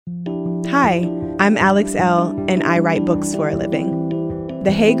Hi, I'm Alex L., and I write books for a living.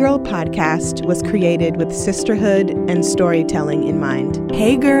 The Hey Girl podcast was created with sisterhood and storytelling in mind.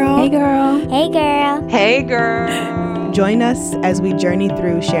 Hey girl! Hey girl! Hey girl! Hey girl! Join us as we journey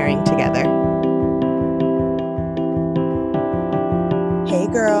through sharing together. Hey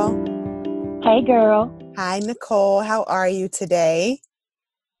girl! Hey girl! Hi Nicole, how are you today?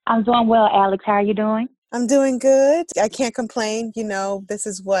 I'm doing well, Alex. How are you doing? I'm doing good. I can't complain. You know, this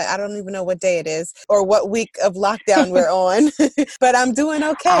is I don't even know what day it is or what week of lockdown we're on, but I'm doing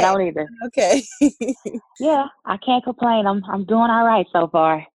okay. I don't either. Okay. Yeah, I can't complain. I'm doing all right so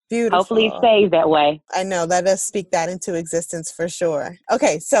far. Beautiful. Hopefully it stays that way. I know. Let us speak that into existence for sure.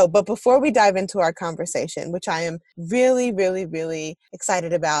 Okay, but before we dive into our conversation, which I am really, really, really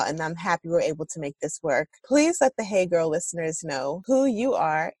excited about, and I'm happy we're able to make this work, please let the Hey Girl listeners know who you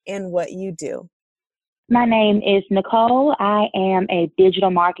are and what you do. My name is Nicole. I am a digital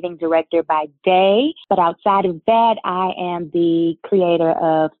marketing director by day, but outside of that, I am the creator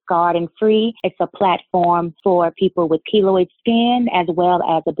of Scarred and Free. It's a platform for people with keloid skin as well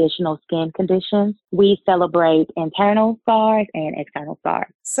as additional skin conditions. We celebrate internal scars and external scars.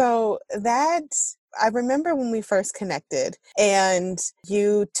 So I remember when we first connected and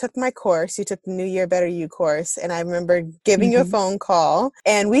you took my course, you took the New Year Better You course, and I remember giving you a phone call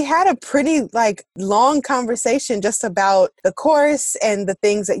and we had a pretty long conversation just about the course and the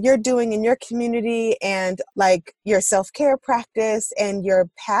things that you're doing in your community and your self-care practice and your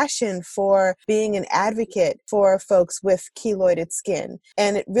passion for being an advocate for folks with keloided skin.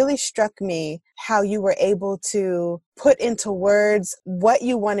 And it really struck me how you were able to put into words what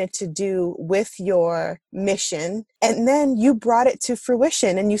you wanted to do with your mission. And then you brought it to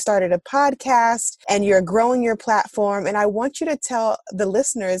fruition and you started a podcast and you're growing your platform. And I want you to tell the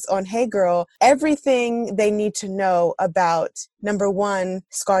listeners on Hey Girl everything they need to know about, number one,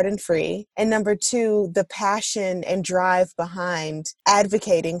 Scarred and Free, and number two, the passion and drive behind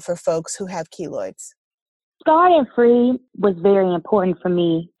advocating for folks who have keloids. Scarred and Free was very important for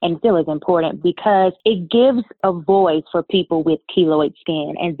me and still is important because it gives a voice for people with keloid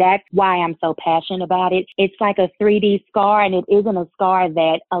skin. And that's why I'm so passionate about it. It's like a 3D scar, and it isn't a scar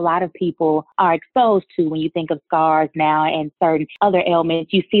that a lot of people are exposed to when you think of scars now and certain other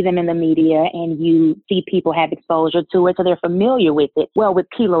ailments. You see them in the media and you see people have exposure to it, so they're familiar with it. Well, with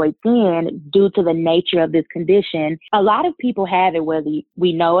keloid skin, due to the nature of this condition, a lot of people have it whether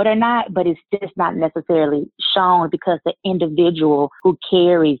we know it or not, but it's just not necessarily shown because the individual who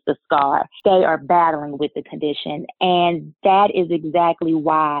carries the scar, they are battling with the condition. And that is exactly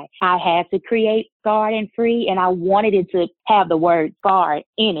why I had to create Scarred and Free, and I wanted it to have the word scar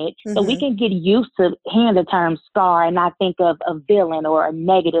in it so we can get used to hearing the term scar and not think of a villain or a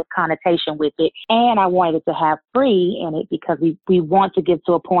negative connotation with it. And I wanted it to have free in it because we want to get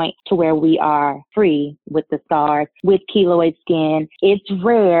to a point to where we are free with the scars. With keloid skin, it's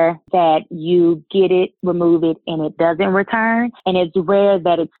rare that you get it, remove it, and it doesn't return. And it's rare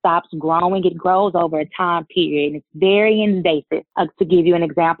that it stops growing. It grows over a time period. And it's very invasive. To give you an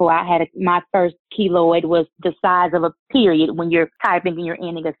example, I had my first keloid was the size of a period when you're typing and you're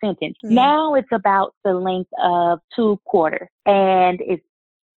ending a sentence. Now it's about the length of 2 quarters, and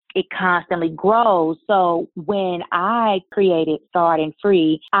it constantly grows. So when I created Scarred and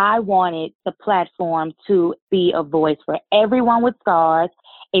Free, I wanted the platform to be a voice for everyone with scars.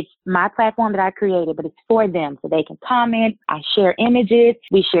 It's my platform that I created, but it's for them so they can comment. I share images.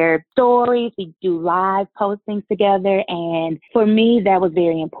 We share stories. We do live postings together. And for me, that was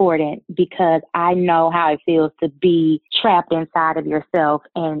very important because I know how it feels to be trapped inside of yourself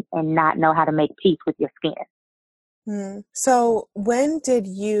and not know how to make peace with your skin. So when did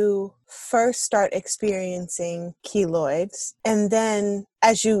you first start experiencing keloids? And then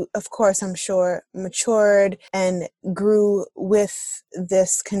as you, of course, I'm sure, matured and grew with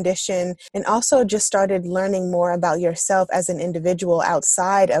this condition and also just started learning more about yourself as an individual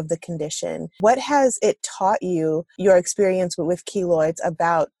outside of the condition, what has it taught you, your experience with keloids,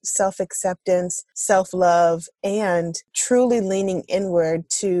 about self-acceptance, self-love, and truly leaning inward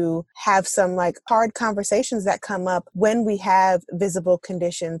to have some hard conversations that come up when we have visible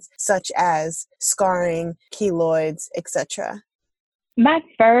conditions such as scarring, keloids, etc.? My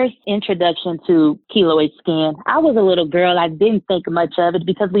first introduction to keloid skin, I was a little girl. I didn't think much of it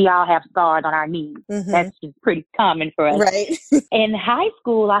because we all have scars on our knees. That's just pretty common for us. Right. In high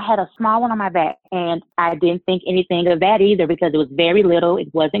school, I had a small one on my back, and I didn't think anything of that either because it was very little. It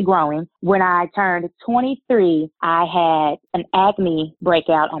wasn't growing. When I turned 23, I had an acne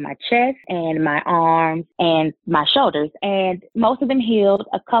breakout on my chest and my arms and my shoulders, and most of them healed.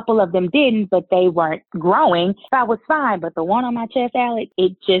 A couple of them didn't, but they weren't growing. So I was fine, but the one on my chest salad,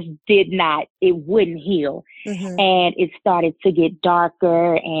 it just it wouldn't heal. Mm-hmm. And it started to get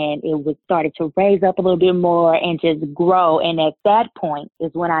darker, and it started to raise up a little bit more and just grow. And at that point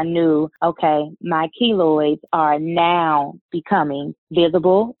is when I knew, okay, my keloids are now becoming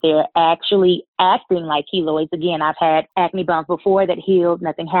visible. They're actually acting like keloids. Again, I've had acne bumps before that healed,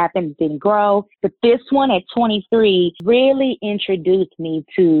 nothing happened, didn't grow. But this one at 23 really introduced me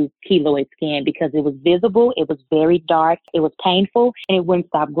to keloid skin because it was visible, it was very dark, it was painful, and it wouldn't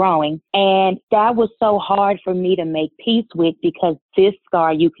stop growing. And that was so hard for me to make peace with because this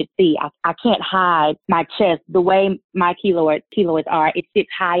scar you could see. I can't hide my chest. The way my keloids are, it sits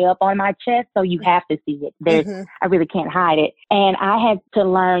high up on my chest, so you have to see it. I really can't hide it. And I had to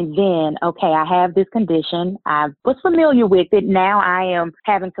learn then, okay, I have this condition. I was familiar with it. Now I am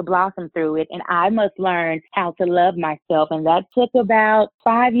having to blossom through it, and I must learn how to love myself. And that took about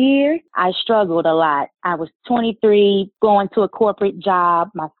 5 years. I struggled a lot. I was 23, going to a corporate job.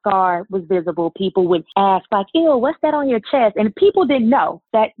 My scar was visible. People would ask, like, ew, what's that on your chest? And people didn't know.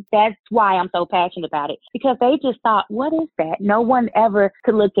 That's why I'm so passionate about it, because they just thought, what is that? No one ever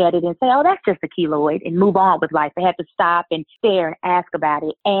could look at it and say, oh, that's just a keloid, and move on with life. They had to stop and stare and ask about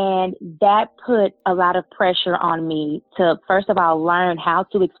it. And that put a lot of pressure on me to, first of all, learn how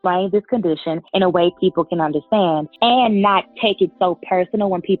to explain this condition in a way people can understand and not take it so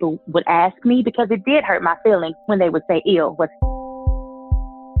personal when people would ask me, because it did hurt my feelings when they would say, ew, what's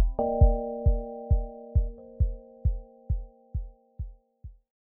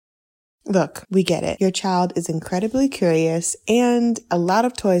Look, we get it. Your child is incredibly curious, and a lot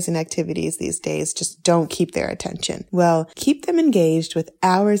of toys and activities these days just don't keep their attention. Well, keep them engaged with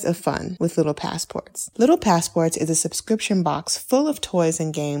hours of fun with Little Passports. Little Passports is a subscription box full of toys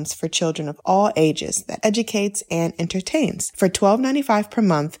and games for children of all ages that educates and entertains. For $12.95 per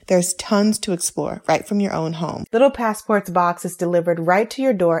month, there's tons to explore right from your own home. Little Passports box is delivered right to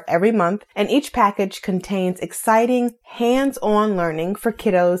your door every month, and each package contains exciting, hands-on learning for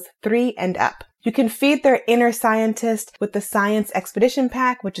kiddos 3 and up. You can feed their inner scientist with the Science Expedition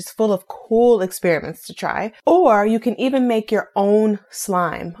Pack, which is full of cool experiments to try. Or you can even make your own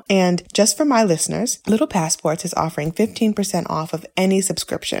slime. And just for my listeners, Little Passports is offering 15% off of any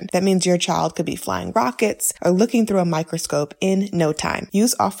subscription. That means your child could be flying rockets or looking through a microscope in no time.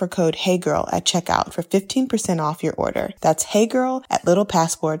 Use offer code HeyGirl at checkout for 15% off your order. That's HeyGirl at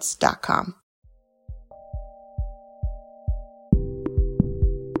littlepassports.com.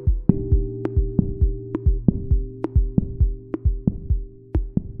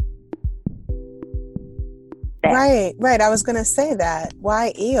 Right. I was going to say that.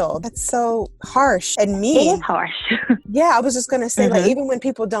 Why eel? That's so harsh and mean. It is harsh. Yeah, I was just going to say, like, even when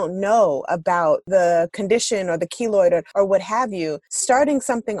people don't know about the condition or the keloid or what have you, starting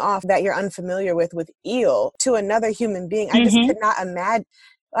something off that you're unfamiliar with eel to another human being, I just could not imagine.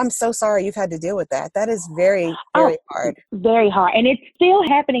 I'm so sorry you've had to deal with that. That is very, very hard. Very hard. And it's still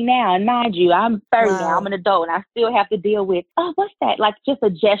happening now. And mind you, I'm 30 now. I'm an adult, and I still have to deal with, oh, what's that? Like just a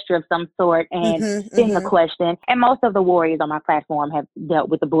gesture of some sort and seeing a question. And most of the warriors on my platform have dealt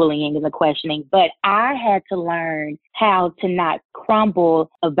with the bullying and the questioning. But I had to learn how to not crumble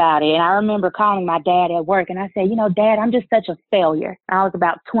about it. And I remember calling my dad at work, and I said, you know, Dad, I'm just such a failure. I was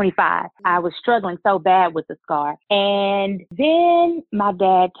about 25. I was struggling so bad with the scar. And then my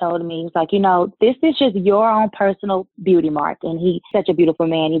dad told me, he's like, you know, this is just your own personal beauty mark. And he's such a beautiful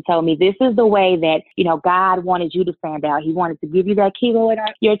man. He told me this is the way that, you know, God wanted you to stand out. He wanted to give you that keloid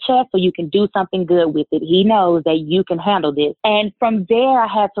on your chest so you can do something good with it. He knows that you can handle this. And from there, I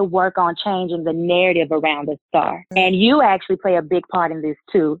had to work on changing the narrative around the scar. And you actually play a big part in this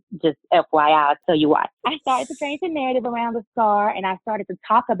too. Just FYI, I'll tell you why. I started to change the narrative around the scar, and I started to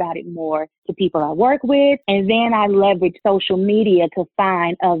talk about it more to people I work with. And then I leveraged social media to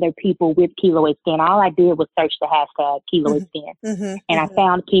find other people with keloid skin. All I did was search the hashtag keloid skin. And I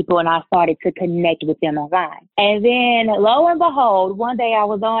found people, and I started to connect with them online. And then lo and behold, one day I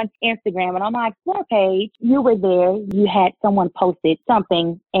was on Instagram, and on my Explore page, you were there. You had someone posted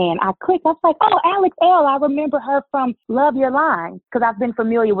something, and I clicked. I was like, oh, Alex L. I remember her from Love Your Line, because I've been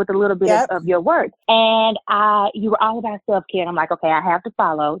familiar with a little bit of your work. And you were all about self-care. And I'm like, okay, I have to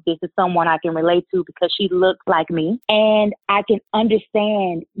follow. This is someone I can relate to because she looks like me. And I can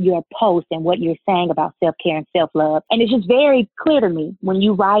understand your post and what you're saying about self-care and self-love. And it's just very clear to me. When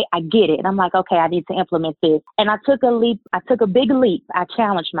you write, I get it. And I'm like, okay, I need to implement this. And I took a leap. I took a big leap. I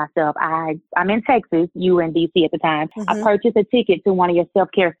challenged myself. I'm in Texas. You were in DC at the time. I purchased a ticket to one of your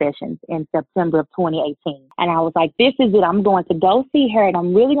self-care sessions in September of 2018. And I was like, this is it. I'm going to go see her, and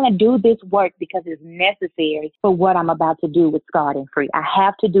I'm really going to do this work because it's necessary for what I'm about to do with Scarred and Free. I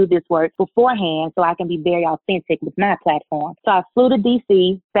have to do this work beforehand so I can be very authentic with my platform. So I flew to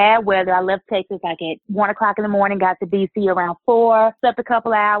DC, bad weather. I left Texas like at 1 o'clock in the morning, got to DC around 4, slept a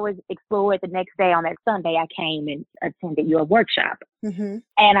couple hours, explored. The next day on that Sunday, I came and attended your workshop. Mm-hmm.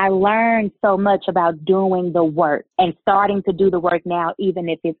 And I learned so much about doing the work and starting to do the work now, even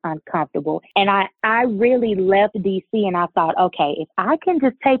if it's uncomfortable. And I really left DC and I thought, okay, if I can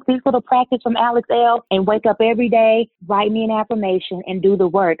just take this little practice from Alex L. and wake up every day, write me an affirmation and do the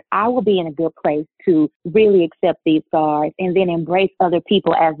work, I will be in a good place to really accept these scars and then embrace other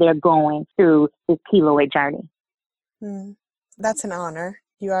people as they're going through this keloid journey. That's an honor.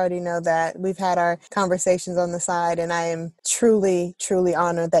 You already know that. We've had our conversations on the side, and I am truly, truly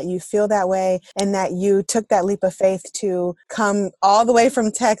honored that you feel that way and that you took that leap of faith to come all the way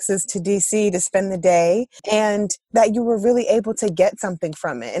from Texas to DC to spend the day, and that you were really able to get something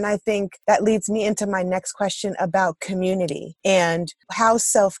from it. And I think that leads me into my next question about community and how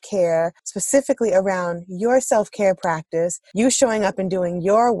self-care, specifically around your self-care practice, you showing up and doing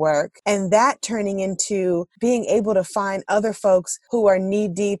your work, and that turning into being able to find other folks who are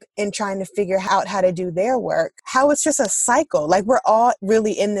knee-deep in trying to figure out how to do their work, how it's just a cycle. Like, we're all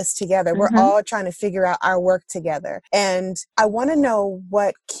really in this together. We're all trying to figure out our work together. And I want to know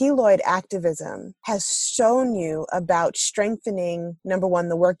what keloid activism has shown you about strengthening, number one,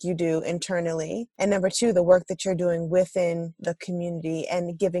 the work you do internally, and number two, the work that you're doing within the community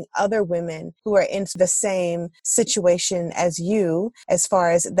and giving other women who are in the same situation as you, as far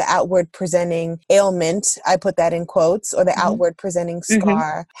as the outward presenting ailment, I put that in quotes, or the outward presenting scar,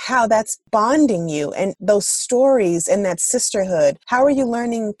 how that's bonding you, and those stories and that sisterhood. How are you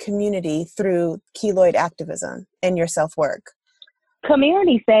learning community through keloid activism and your self-work?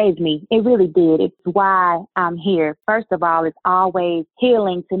 Community saved me. It really did. It's why I'm here. First of all, it's always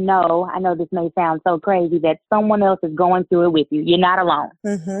healing to know, I know this may sound so crazy, that someone else is going through it with you. You're not alone.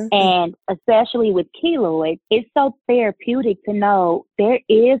 And especially with keloid, it's so therapeutic to know there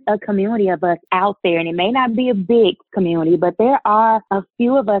is a community of us out there. And it may not be a big community, but there are a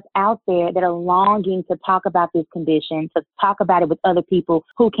few of us out there that are longing to talk about this condition, to talk about it with other people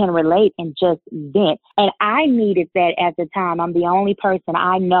who can relate and just vent. And I needed that at the time. I'm the only person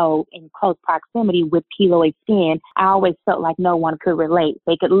I know in close proximity with keloid skin. I always felt like no one could relate.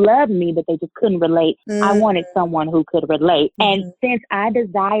 They could love me, but they just couldn't relate. I wanted someone who could relate. And since I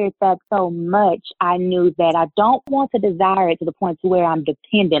desired that so much, I knew that I don't want to desire it to the point to where I'm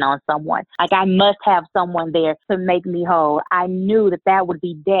dependent on someone. Like, I must have someone there to make me whole. I knew that that would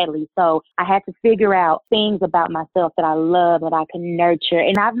be deadly. So I had to figure out things about myself that I love, that I can nurture.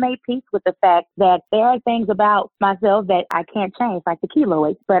 And I've made peace with the fact that there are things about myself that I can't change, like the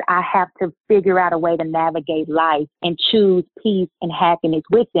keloids, but I have to figure out a way to navigate life and choose peace and happiness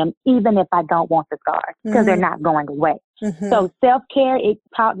with them, even if I don't want the scars, because they're not going away. So self-care, it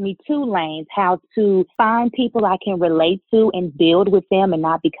taught me 2 lanes: how to find people I can relate to and build with them and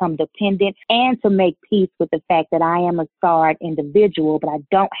not become dependent, and to make peace with the fact that I am a scarred individual, but I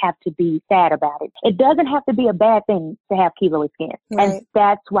don't have to be sad about it. It doesn't have to be a bad thing to have keloid skin. And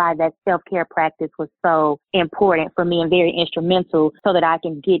that's why that self-care practice was so important for me and very instrumental, so that I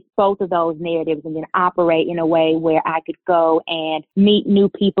can get both of those narratives and then operate in a way where I could go and meet new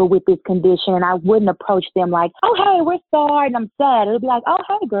people with this condition. And I wouldn't approach them like, oh, hey, we're scarred and I'm sad. It'll be like, oh,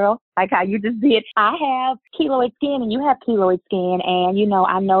 hey, girl, like how you just did. I have keloid skin and you have keloid skin. And, you know,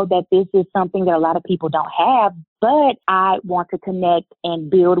 I know that this is something that a lot of people don't have, but I want to connect and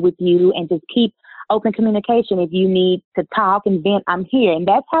build with you and just keep open communication. If you need to talk and vent, I'm here. And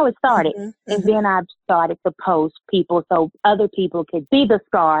that's how it started. And then I started to post people so other people could see the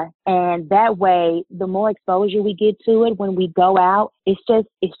scar. And that way, the more exposure we get to it when we go out, it's just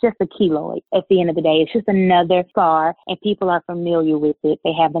a keloid at the end of the day. It's just another scar, and people are familiar with it.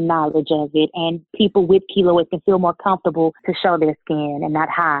 They have the knowledge of it. And people with keloids can feel more comfortable to show their skin and not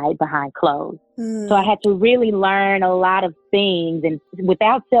hide behind clothes. So I had to really learn a lot of things. And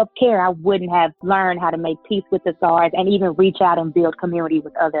without self-care, I wouldn't have learned how to make peace with the scars and even reach out and build community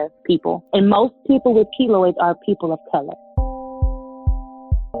with other people. And most people with keloids are people of color.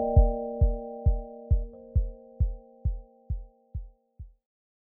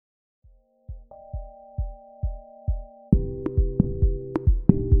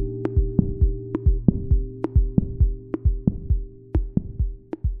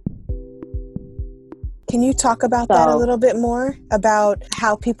 Can you talk about that a little bit more, about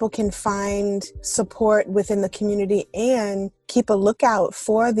how people can find support within the community and keep a lookout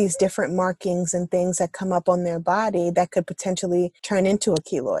for these different markings and things that come up on their body that could potentially turn into a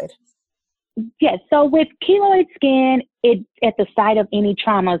keloid? Yes. So with keloid skin, it at the site of any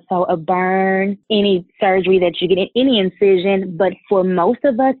trauma, so a burn, any surgery that you get, any incision. But for most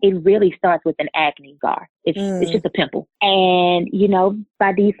of us, it really starts with an acne scar. It's just a pimple, and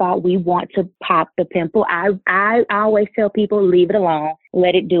by default, we want to pop the pimple. I always tell people, leave it alone,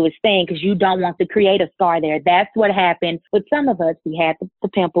 let it do its thing, because you don't want to create a scar there. That's what happened with some of us. We had the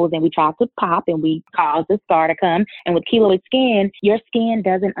pimples and we tried to pop and we caused the scar to come. And with keloid skin, your skin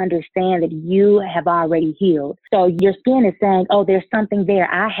doesn't understand that you have already healed. So your skin is saying, oh, there's something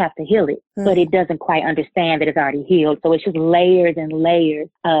there, I have to heal it. But it doesn't quite understand that it's already healed. So it's just layers and layers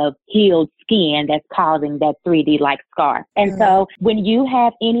of healed skin that's causing that 3D-like scar. And so when you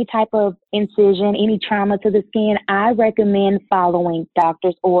have any type of incision, any trauma to the skin, I recommend following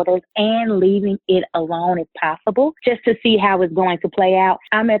doctor's orders and leaving it alone if possible, just to see how it's going to play out.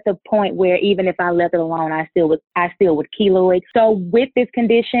 I'm at the point where even if I left it alone, I still would keloid. So with this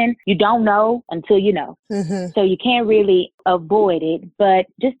condition, you don't know until you know. So you can't really avoid it, but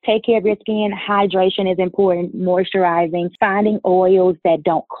just take care of your skin. Hydration is important, moisturizing, finding oils that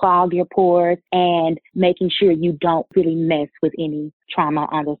don't clog your pores, and making sure you don't really mess with any trauma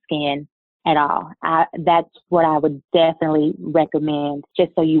on the skin at all. That's what I would definitely recommend,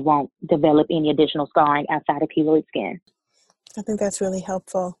 just so you won't develop any additional scarring outside of keloid skin. I think that's really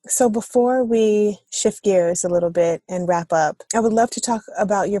helpful. So before we shift gears a little bit and wrap up, I would love to talk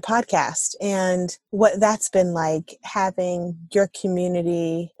about your podcast and what that's been like, having your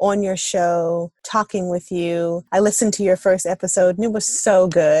community on your show, talking with you. I listened to your first episode and it was so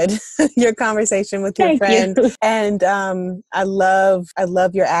good. Your conversation with your Thank friend. you. And I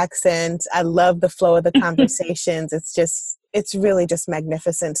love your accent. I love the flow of the conversations. It's really just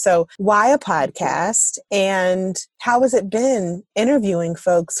magnificent. So why a podcast, and how has it been interviewing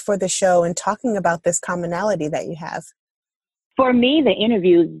folks for the show and talking about this commonality that you have? For me, the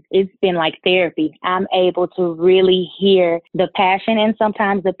interviews, it's been like therapy. I'm able to really hear the passion and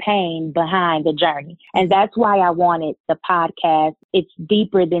sometimes the pain behind the journey. And that's why I wanted the podcast. It's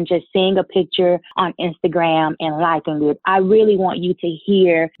deeper than just seeing a picture on Instagram and liking it. I really want you to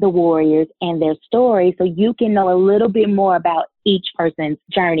hear the warriors and their story so you can know a little bit more about each person's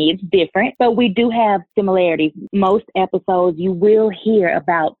journey. It's different, but we do have similarities. Most episodes, you will hear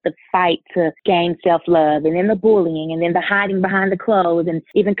about the fight to gain self-love, and then the bullying, and then the hiding behind the clothes, and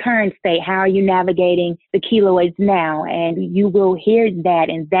even current state. How are you navigating the keloids now? And you will hear that.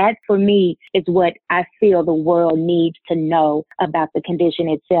 And that, for me, is what I feel the world needs to know about the condition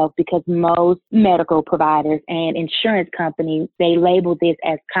itself, because most medical providers and insurance companies, they label this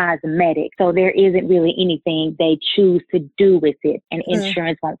as cosmetic. So there isn't really anything they choose to do with it, and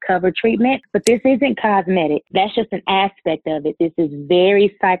insurance won't cover treatment. But this isn't cosmetic. That's just an aspect of it. This is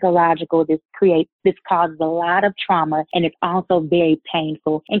very psychological. This causes a lot of trauma, and it's also very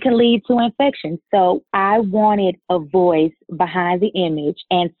painful and can lead to infection. So I wanted a voice behind the image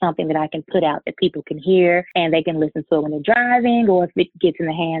and something that I can put out that people can hear, and they can listen to it when they're driving, or if it gets in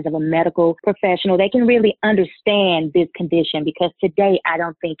the hands of a medical professional, they can really understand this condition, because today I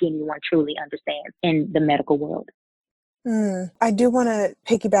don't think anyone truly understands in the medical world. I do want to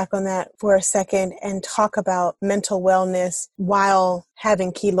piggyback on that for a second and talk about mental wellness while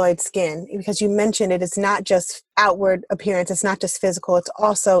having keloid skin, because you mentioned it is not just outward appearance, it's not just physical, it's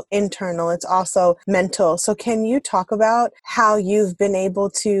also internal, it's also mental. So can you talk about how you've been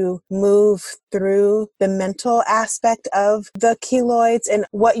able to move through the mental aspect of the keloids and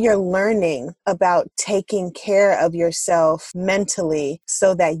what you're learning about taking care of yourself mentally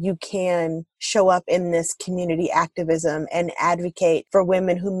so that you can show up in this community activism and advocate for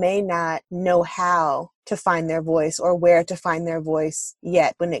women who may not know how to find their voice or where to find their voice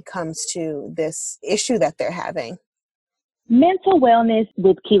yet when it comes to this issue that they're having? Mental wellness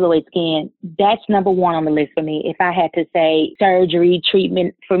with keloid skin, that's number one on the list for me. If I had to say surgery,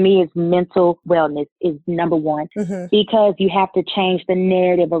 treatment, for me, it's mental wellness is number one, because you have to change the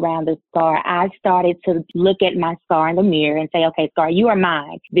narrative around the scar. I started to look at my scar in the mirror and say, okay, scar, you are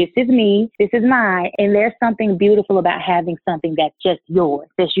mine. This is me. This is mine. And there's something beautiful about having something that's just yours,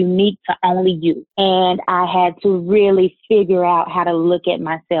 that's unique to only you. And I had to really figure out how to look at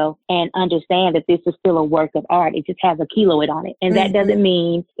myself and understand that this is still a work of art. It just has a keloid on it. And that doesn't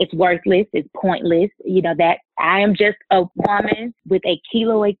mean it's worthless, it's pointless. That I am just a woman with a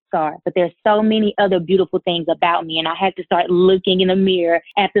keloid scar, but there's so many other beautiful things about me. And I had to start looking in the mirror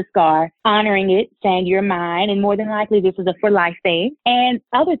at the scar, honoring it, saying you're mine. And more than likely, this is a for life thing. And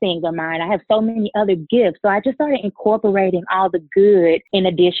other things are mine. I have so many other gifts. So I just started incorporating all the good in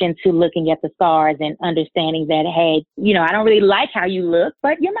addition to looking at the scars and understanding that, hey, I don't really like how you look,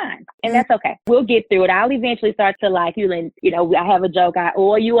 but you're mine. And that's okay. We'll get through it. I'll eventually start to like you. And, I have a joke. I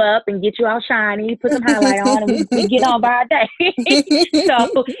oil you up and get you all shiny, put some highlight on, and we get on by our day.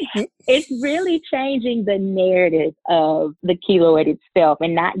 So it's really changing the narrative of the keloid itself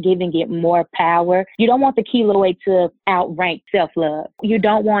and not giving it more power. You don't want the keloid to outrank self-love. You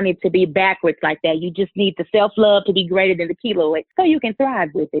don't want it to be backwards like that. You just need the self-love to be greater than the keloid so you can thrive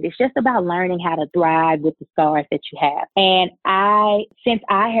with it. It's just about learning how to thrive with the scars that you have. And since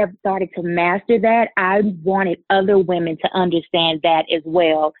I have started to master that, I wanted other women to understand that as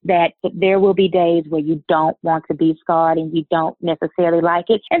well, that there will be days where you don't want to be scarred and you don't necessarily like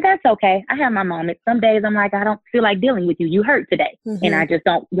it. And that's okay. I have my moments. Some days I'm like, I don't feel like dealing with you. You hurt today. Mm-hmm. And I just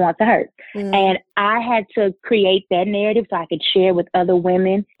don't want to hurt. Mm-hmm. And I had to create that narrative so I could share with other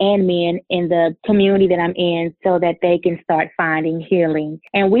women and men in the community that I'm in so that they can start finding healing.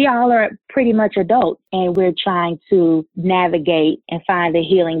 And we all are pretty much adults and we're trying to navigate and find the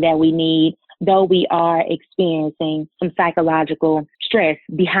healing that we need, though we are experiencing some psychological stress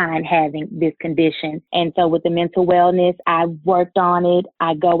behind having this condition. And so with the mental wellness, I've worked on it.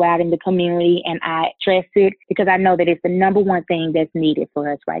 I go out in the community and I stress it because I know that it's the number one thing that's needed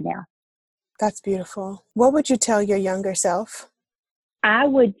for us right now. That's beautiful. What would you tell your younger self? I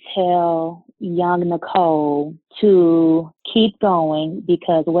would tell young Nicole to keep going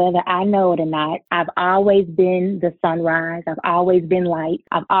because whether I know it or not, I've always been the sunrise. I've always been light.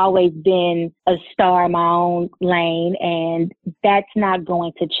 I've always been a star in my own lane. And that's not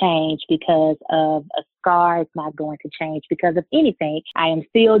going to change because of a scar. It's not going to change because of anything. I am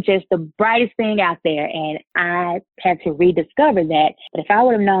still just the brightest thing out there. And I had to rediscover that. But if I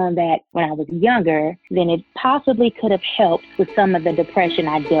would have known that when I was younger, then it possibly could have helped with some of the depression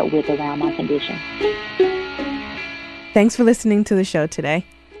I dealt with around my condition. Thanks for listening to the show today.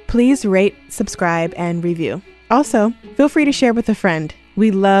 Please rate, subscribe, and review. Also, feel free to share with a friend.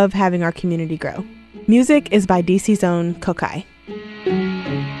 We love having our community grow. Music is by DC's own Kokai.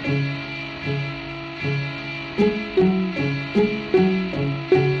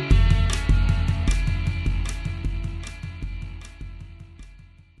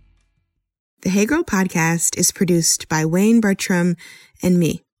 The Hey Girl podcast is produced by Wayne Bertram and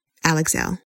me, Alex L.